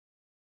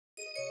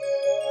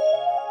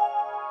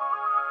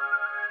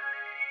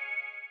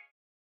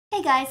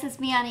Hey guys, it's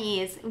me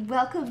Anais.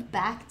 Welcome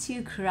back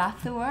to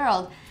Craft the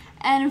World.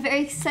 And a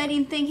very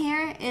exciting thing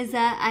here is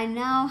that I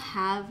now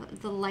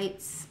have the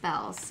light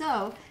spell.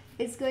 So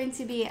it's going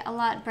to be a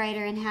lot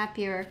brighter and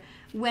happier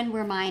when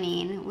we're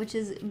mining, which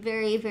is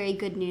very, very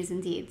good news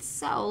indeed.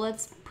 So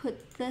let's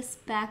put this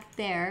back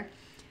there.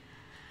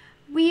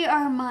 We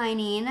are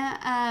mining.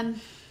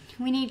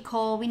 We need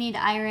coal, we need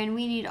iron,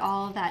 we need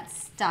all of that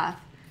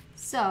stuff.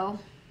 So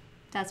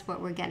that's what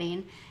we're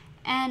getting.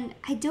 And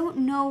I don't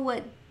know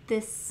what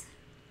this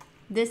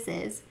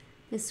is,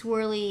 the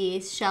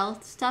swirly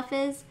shell stuff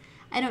is.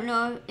 I don't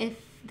know if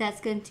that's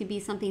going to be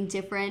something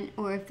different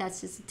or if that's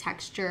just a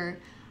texture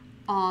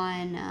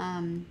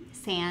on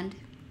sand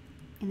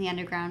in the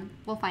underground.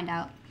 We'll find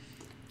out.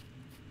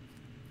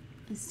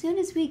 As soon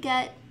as we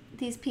get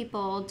these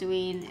people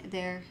doing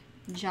their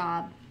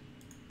job.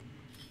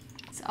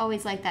 It's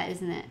always like that,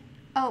 isn't it?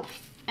 Oh,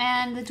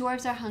 and the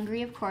dwarves are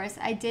hungry, of course.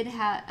 I did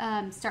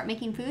start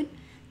making food,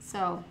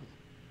 so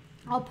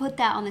I'll put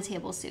that on the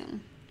table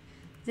soon.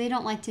 They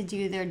don't like to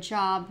do their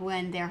job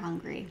when they're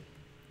hungry,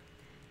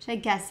 which I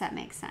guess that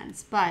makes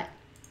sense, but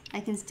I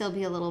can still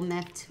be a little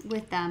miffed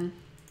with them,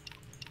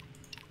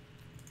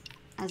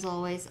 as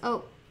always.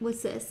 Oh,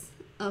 what's this?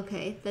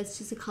 Okay, that's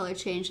just a color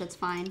change, that's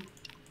fine.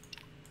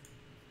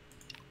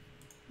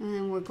 And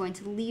then we're going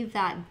to leave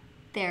that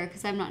there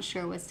because I'm not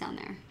sure what's down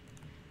there.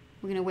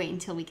 We're going to wait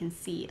until we can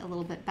see a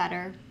little bit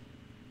better.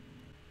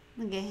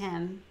 Look at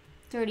him,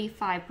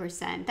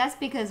 35%. That's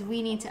because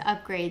we need to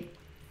upgrade.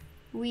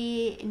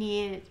 We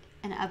need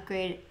an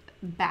upgrade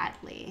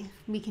badly.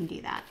 We can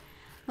do that.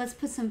 Let's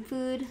put some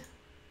food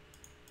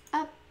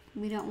up.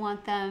 We don't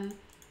want them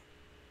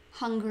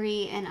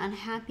hungry and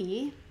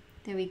unhappy.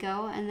 There we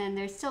go. And then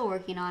they're still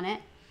working on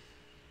it.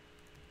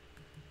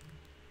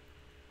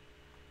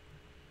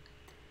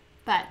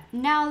 But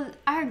now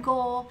our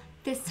goal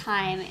this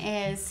time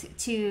is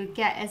to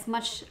get as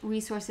much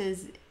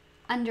resources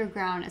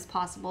underground as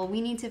possible.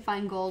 We need to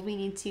find gold. We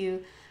need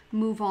to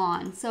move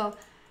on. So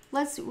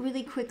let's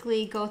really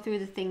quickly go through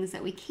the things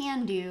that we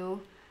can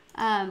do.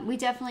 We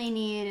definitely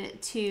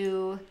need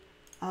to,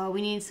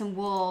 we need some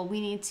wool. We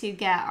need to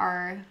get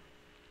our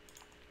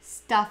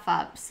stuff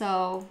up.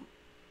 So,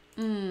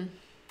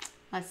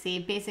 let's see,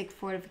 basic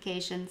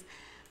fortifications.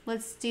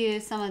 Let's do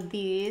some of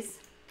these.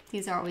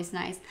 These are always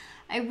nice.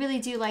 I really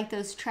do like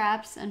those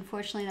traps.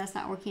 Unfortunately, that's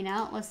not working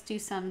out. Let's do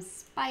some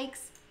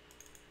spikes.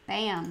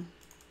 Bam.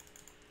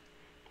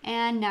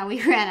 And now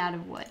we ran out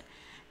of wood.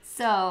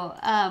 So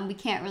we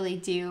can't really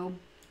do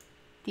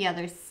the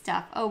other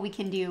stuff. Oh, we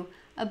can do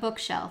a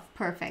bookshelf.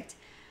 Perfect.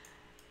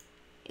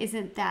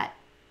 Isn't that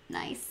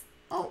nice?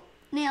 Oh,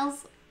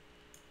 nails.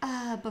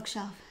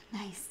 Bookshelf.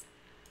 Nice.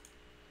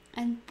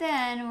 And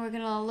then we're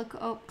going to look,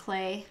 oh,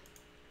 clay.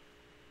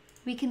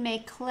 We can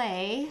make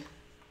clay.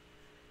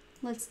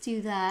 Let's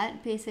do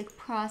that. Basic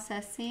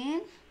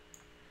processing.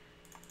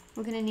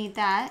 We're going to need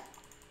that.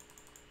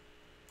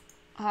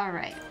 All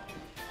right.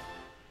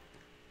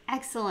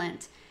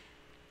 Excellent.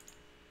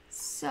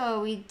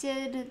 So we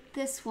did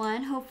this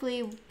one.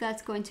 Hopefully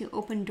that's going to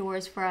open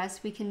doors for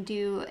us. We can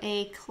do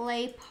a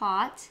clay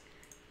pot.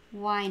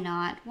 Why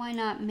not? Why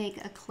not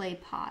make a clay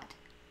pot?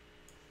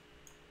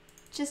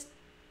 Just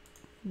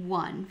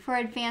one. For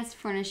advanced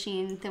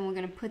furnishing, then we're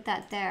going to put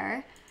that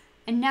there.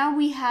 And now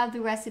we have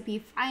the recipe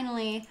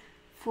finally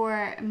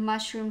for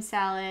mushroom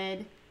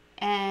salad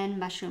and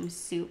mushroom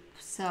soup.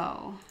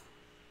 So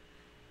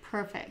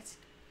perfect.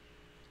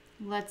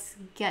 Let's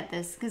get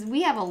this because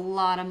we have a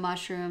lot of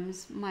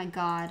mushrooms. My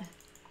God.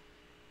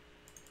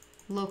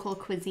 Local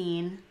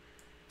cuisine.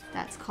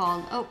 That's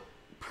called. Oh,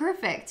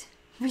 perfect.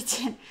 We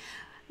did.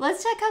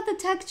 Let's check out the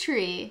tech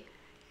tree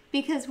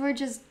because we're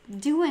just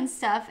doing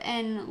stuff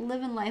and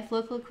living life.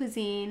 Local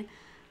cuisine.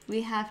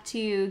 We have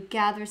to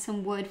gather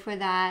some wood for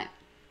that.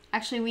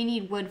 Actually, we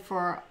need wood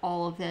for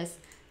all of this.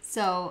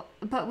 So,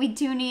 but we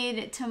do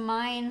need to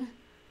mine.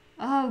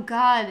 Oh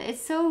God,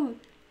 it's so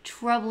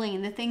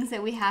troubling. The things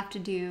that we have to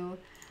do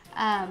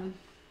are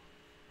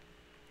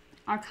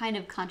kind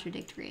of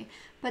contradictory,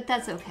 but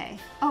that's okay.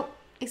 Oh,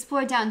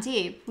 explore down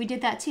deep. We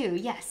did that too.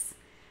 Yes.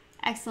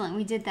 Excellent.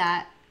 We did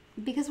that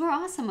because we're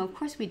awesome. Of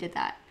course we did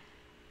that.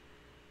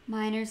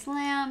 Miner's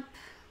lamp.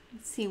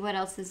 Let's see what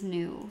else is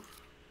new.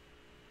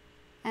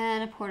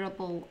 And a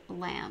portable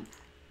lamp.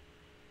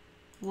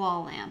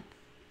 Wall lamp.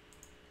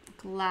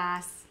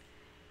 Glass.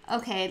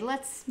 Okay,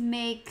 let's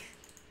make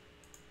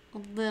a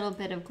little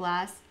bit of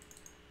glass.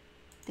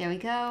 There we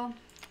go.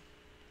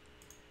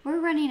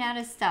 We're running out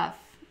of stuff.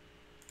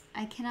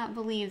 I cannot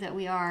believe that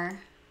we are.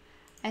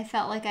 I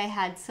felt like I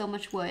had so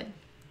much wood.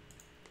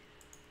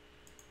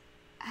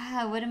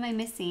 What am I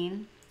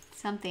missing?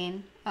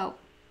 Something. Oh,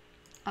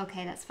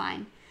 okay, that's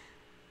fine.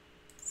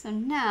 So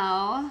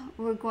now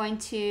we're going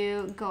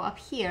to go up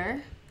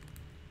here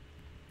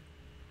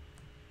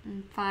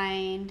and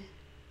find,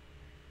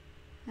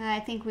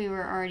 I think we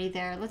were already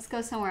there. Let's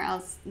go somewhere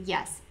else.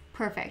 Yes,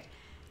 perfect.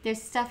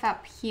 There's stuff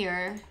up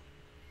here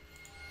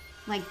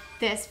like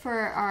this for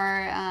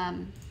our,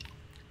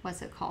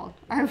 what's it called?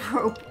 Our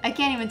rope. I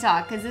can't even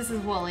talk because this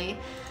is woolly.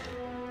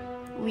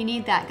 We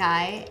need that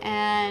guy,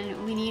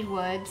 and we need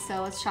wood,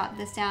 so let's chop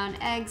this down.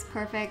 Eggs,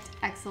 perfect,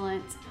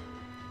 excellent.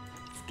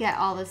 Let's get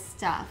all this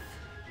stuff.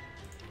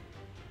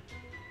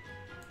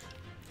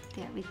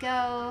 There we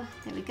go,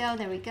 there we go,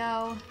 there we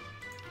go.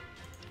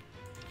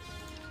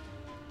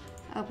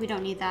 Oh, we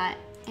don't need that.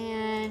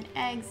 And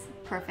eggs,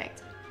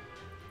 perfect.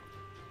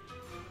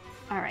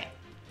 All right.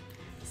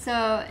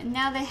 So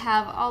now they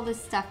have all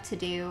this stuff to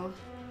do.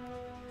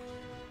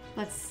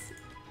 Let's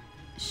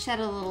shed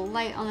a little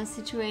light on the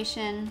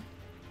situation.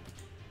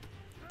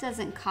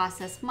 Doesn't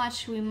cost us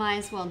much, we might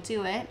as well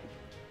do it.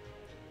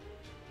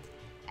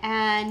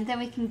 And then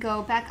we can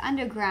go back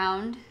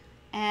underground,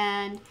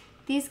 and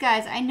these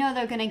guys, I know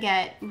they're gonna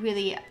get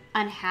really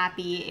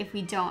unhappy if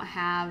we don't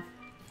have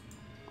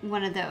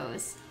one of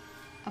those,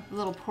 a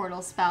little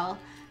portal spell,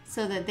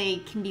 so that they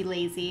can be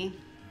lazy.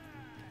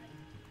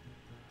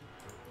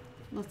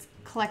 Let's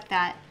collect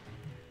that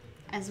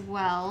as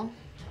well.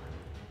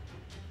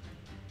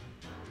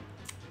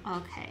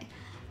 Okay,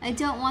 I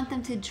don't want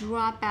them to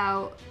drop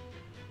out.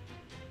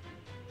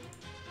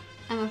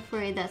 I'm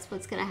afraid that's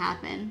what's gonna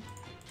happen.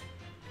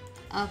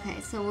 Okay,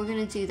 so we're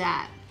gonna do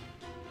that.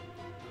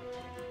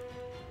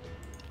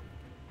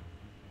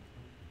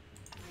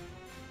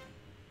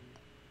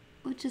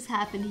 What just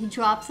happened? He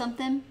dropped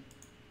something?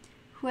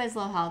 Who has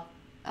low health?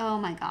 Oh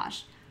my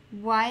gosh.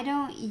 Why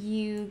don't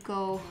you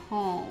go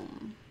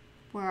home?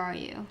 Where are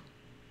you?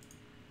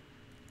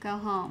 Go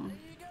home.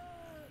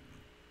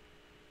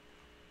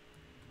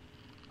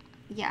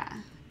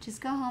 Yeah,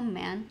 just go home,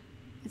 man.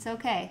 It's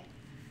okay.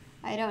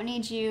 I don't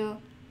need you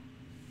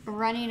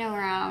running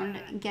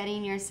around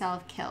getting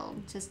yourself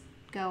killed. Just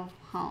go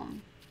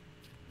home.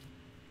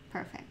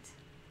 Perfect.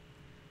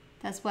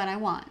 That's what I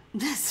want.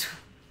 That's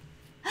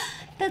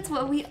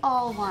what we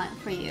all want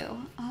for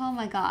you. Oh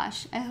my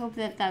gosh. I hope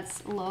that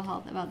that's low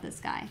health about this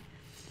guy.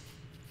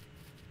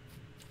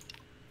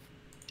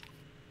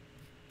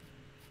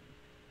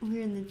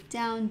 We're in the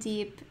down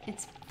deep.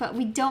 But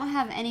we don't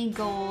have any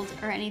gold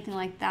or anything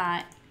like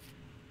that.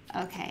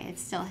 Okay,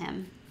 it's still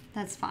him.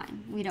 That's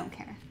fine. We don't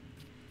care.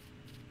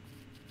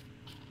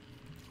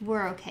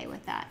 We're okay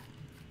with that.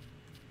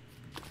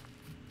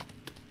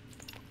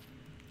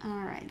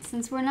 Alright,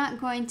 since we're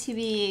not going to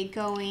be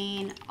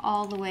going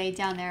all the way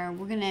down there,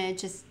 we're gonna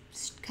just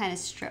kind of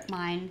strip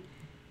mine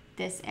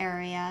this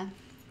area.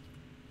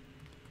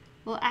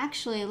 Well,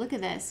 actually, look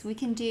at this. We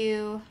can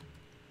do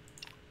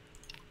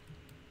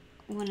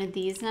one of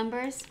these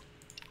numbers.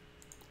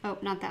 Oh,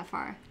 not that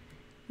far.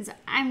 Because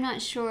I'm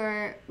not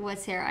sure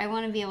what's here. I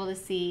want to be able to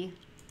see.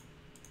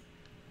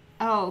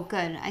 Oh,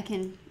 good. I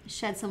can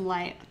shed some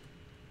light.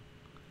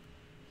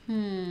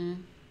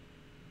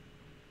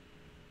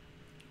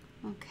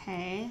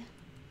 Okay.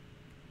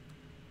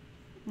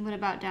 What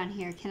about down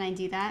here? Can I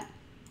do that?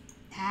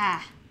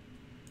 Ah,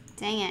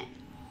 dang it.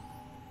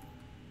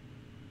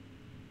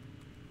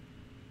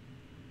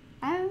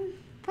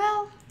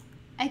 Well,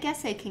 I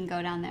guess I can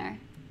go down there.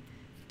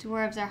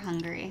 Dwarves are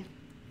hungry.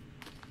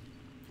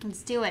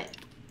 Let's do it.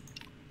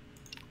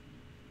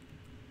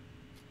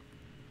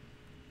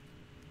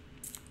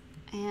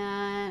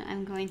 And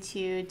I'm going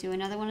to do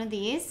another one of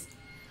these.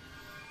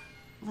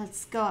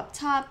 Let's go up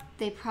top.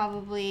 They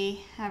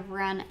probably have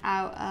run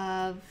out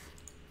of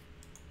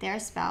their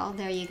spell.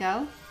 There you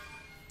go.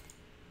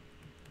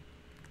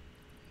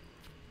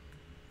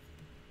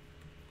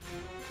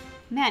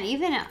 Man,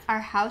 even our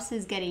house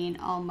is getting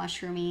all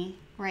mushroomy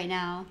right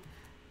now.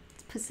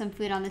 Let's put some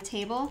food on the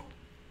table.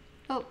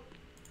 Oh,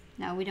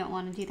 no, we don't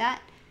want to do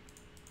that.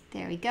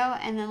 There we go.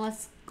 And then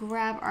let's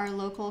grab our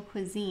local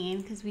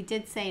cuisine, because we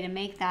did say to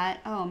make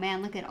that. Oh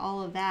man, look at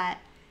all of that.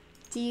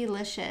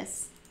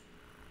 Delicious.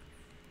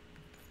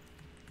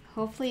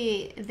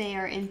 Hopefully they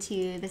are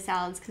into the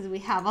salads, because we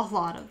have a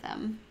lot of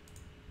them.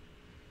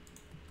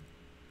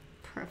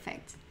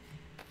 Perfect.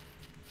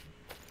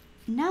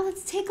 Now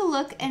let's take a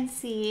look and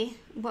see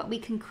what we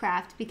can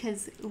craft,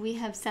 because we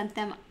have sent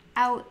them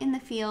out in the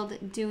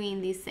field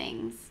doing these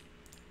things.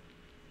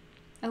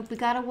 Oh, we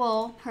got a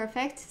wool.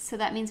 Perfect. So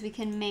that means we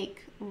can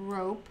make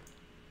rope.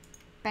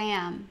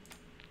 Bam.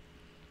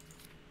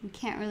 We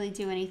can't really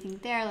do anything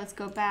there. Let's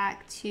go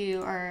back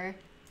to our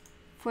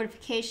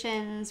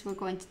fortifications. We're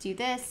going to do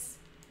this.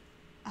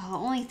 Oh,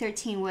 only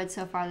 13 wood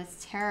so far.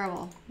 That's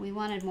terrible. We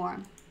wanted more.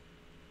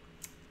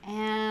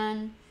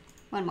 And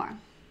one more.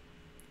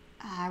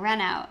 I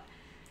ran out.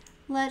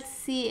 Let's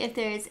see if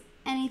there's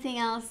anything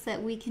else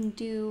that we can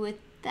do with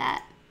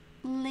that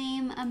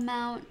lame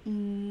amount.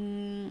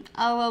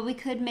 Oh, well, we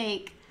could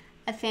make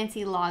a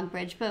fancy log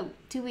bridge, but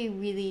do we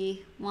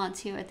really want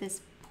to at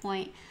this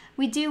point?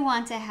 We do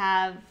want to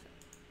have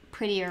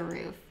prettier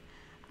roof.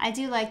 I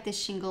do like the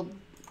shingled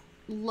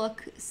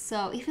look,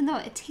 so even though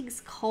it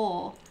takes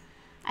coal,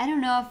 I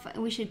don't know if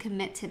we should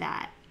commit to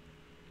that.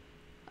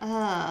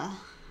 I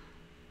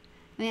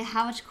mean,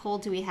 how much coal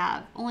do we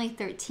have? Only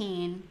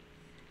 13.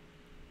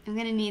 I'm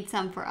gonna need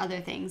some for other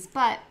things,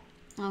 but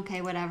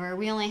okay, whatever.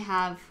 We only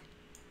have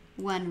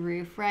one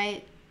roof,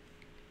 right?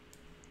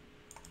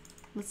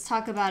 Let's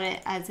talk about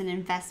it as an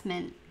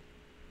investment.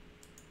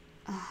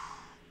 Oh,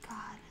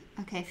 God.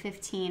 Okay,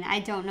 15. I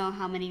don't know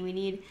how many we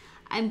need.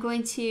 I'm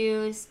going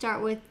to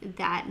start with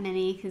that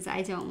many because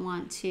I don't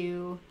want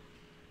to,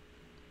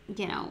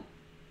 you know,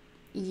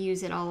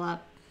 use it all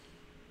up.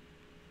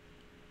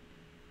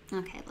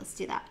 Okay, let's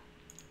do that.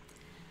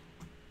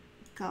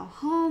 Go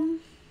home.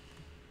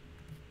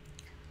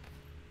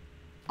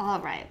 All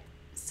right,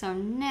 so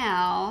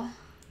now,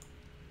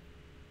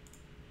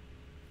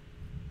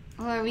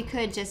 or we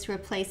could just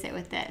replace it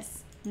with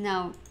this.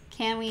 No,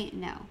 can we?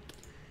 No.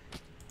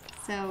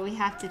 So we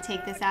have to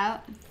take this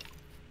out.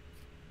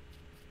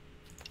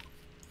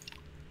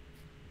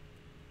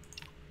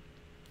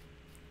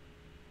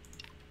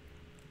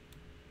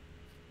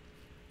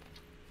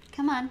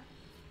 Come on.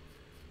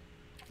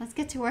 Let's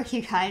get to work,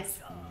 you guys.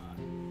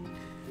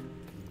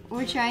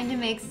 We're trying to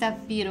make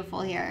stuff beautiful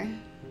here.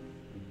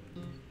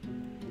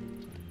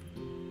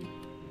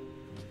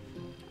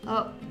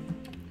 Oh,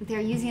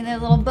 they're using their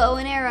little bow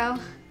and arrow.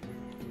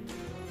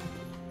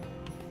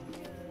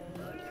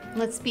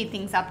 Let's speed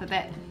things up a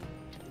bit.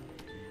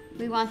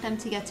 We want them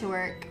to get to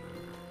work.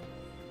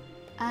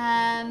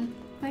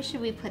 Where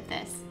should we put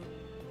this?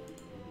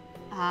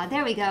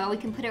 There we go. We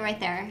can put it right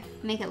there.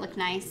 Make it look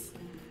nice.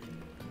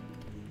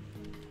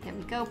 There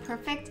we go.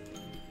 Perfect.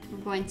 We're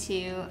going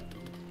to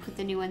put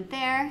the new one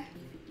there.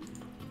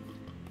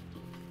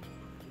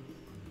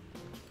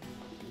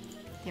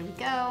 There we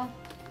go.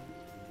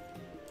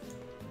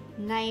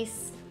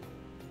 Nice.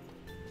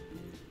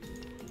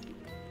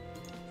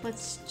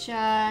 Let's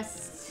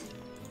just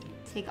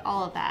take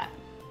all of that.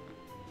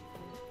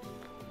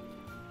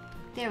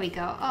 There we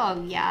go.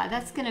 Oh yeah,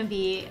 that's gonna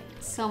be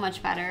so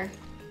much better.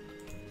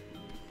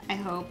 I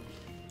hope.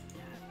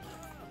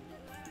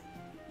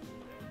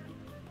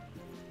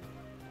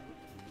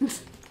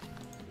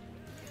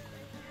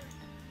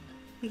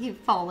 We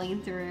keep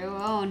falling through.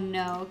 Oh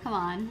no, come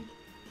on.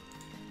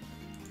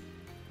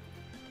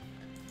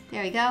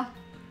 There we go.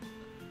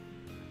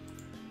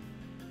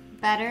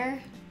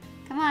 Better.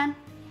 Come on.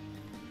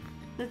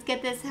 Let's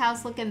get this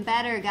house looking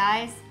better,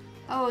 guys.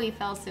 Oh, he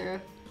fell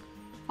through.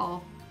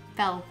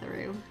 Fell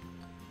through.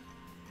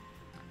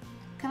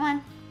 Come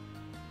on.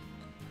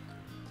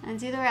 And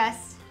do the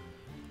rest.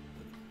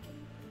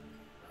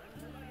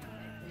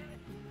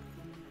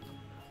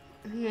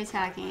 Who are you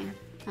attacking?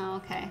 Oh,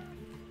 okay.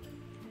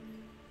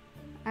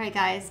 Alright,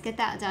 guys. Get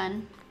that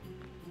done.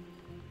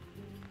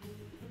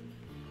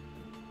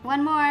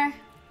 One more.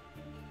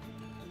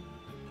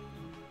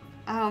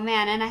 Oh,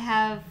 man. And I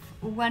have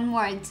one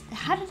more.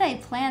 How did I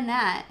plan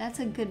that? That's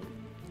a good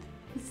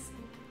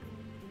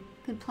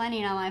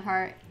planning on my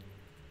part.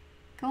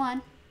 Go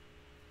on.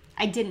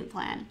 I didn't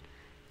plan.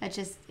 That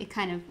just, it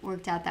kind of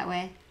worked out that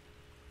way.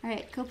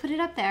 Alright, go put it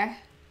up there.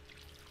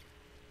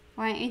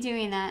 Why aren't you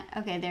doing that?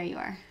 Okay, there you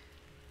are.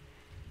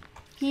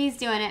 He's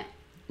doing it.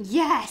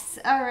 Yes!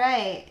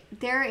 Alright.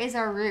 There is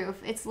our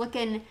roof. It's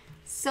looking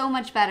so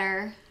much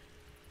better.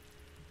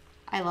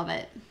 I love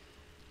it.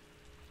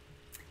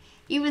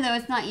 Even though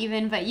it's not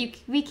even, but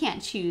we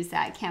can't choose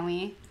that, can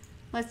we?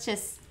 Let's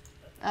just...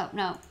 Oh,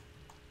 no.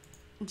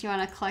 Do you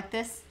want to collect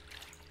this?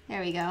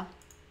 There we go.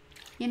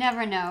 You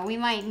never know. We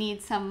might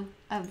need some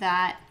of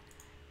that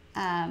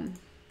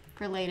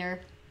for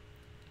later.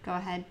 Go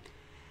ahead.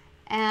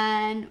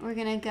 And we're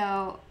going to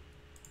go...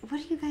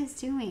 What are you guys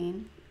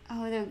doing?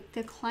 Oh,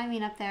 they're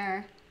climbing up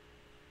there.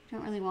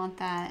 Don't really want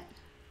that.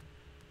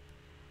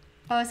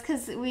 Oh, it's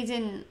because we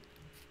didn't...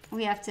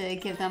 We have to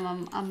give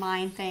them a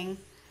mine thing.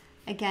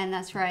 Again,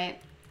 that's right.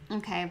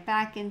 Okay,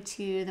 back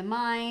into the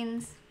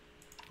mines.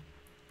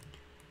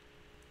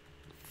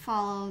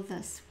 Follow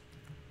this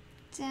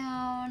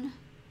down.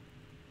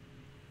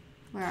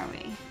 Where are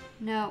we?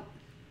 Nope.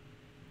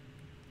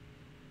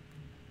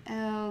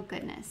 Oh,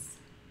 goodness.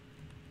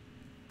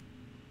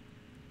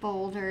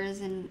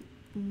 Boulders and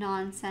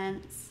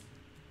nonsense.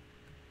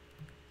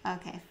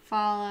 Okay,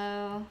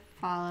 follow.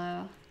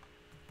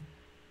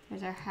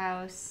 There's our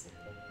house.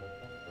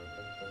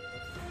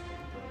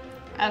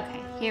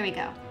 Okay, here we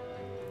go.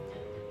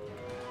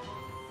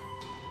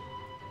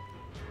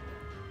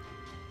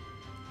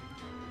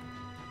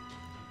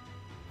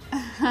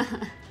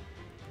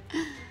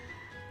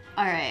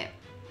 All right,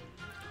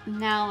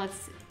 now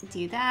let's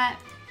do that.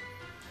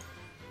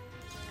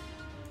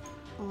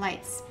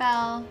 Light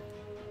spell.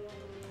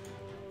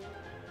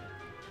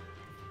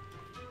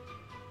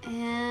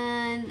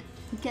 And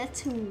get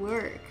to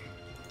work.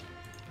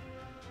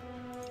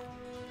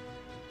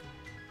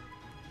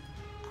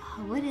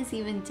 Oh, what is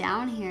even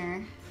down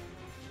here?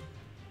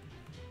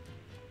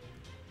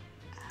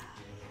 Oh,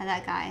 yeah,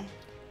 that guy.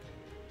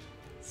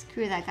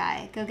 Screw that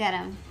guy. Go get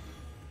him.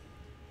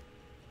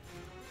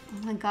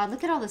 Oh my god,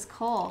 look at all this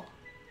coal.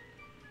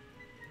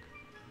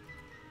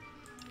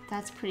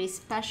 That's pretty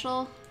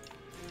special.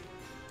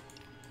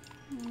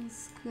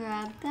 Let's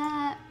grab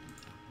that.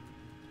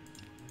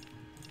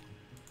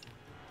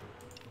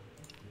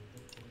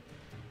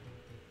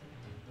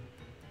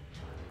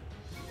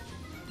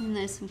 And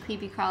there's some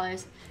creepy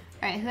crawlers.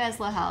 Alright, who has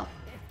low health?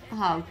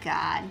 Oh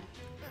god.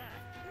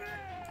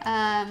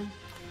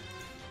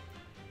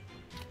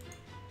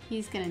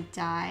 He's gonna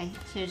die.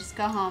 Should I just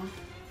go home?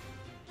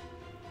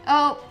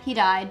 Oh, he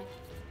died.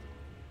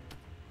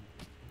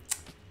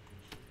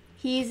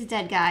 He's a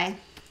dead guy.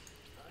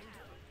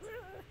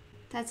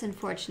 That's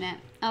unfortunate.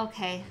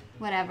 Okay,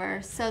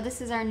 whatever. So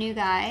this is our new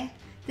guy.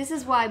 This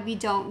is why we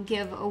don't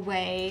give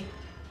away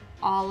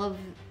all of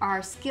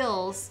our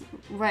skills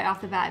right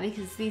off the bat,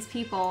 because these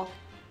people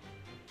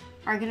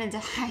are gonna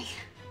die.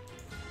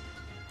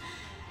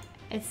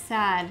 It's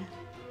sad,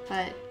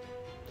 but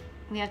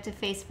we have to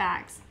face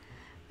facts.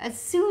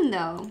 Soon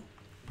though,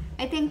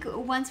 I think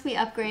once we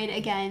upgrade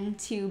again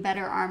to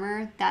better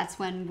armor, that's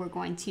when we're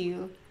going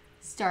to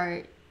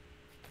start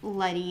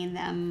letting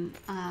them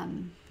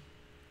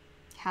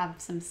have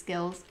some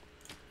skills.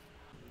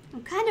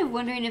 I'm kind of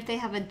wondering if they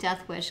have a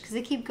death wish, because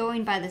they keep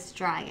going by this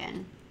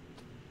dragon.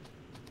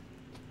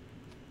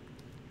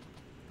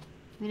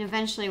 I mean,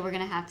 eventually we're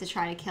gonna have to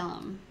try to kill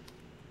him.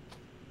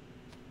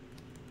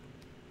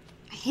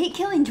 I hate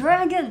killing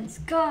dragons!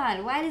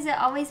 God, why does it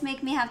always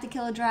make me have to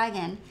kill a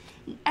dragon?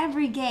 In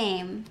every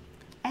game,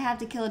 I have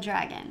to kill a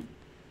dragon.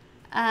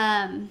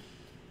 I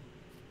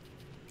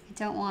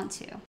don't want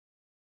to.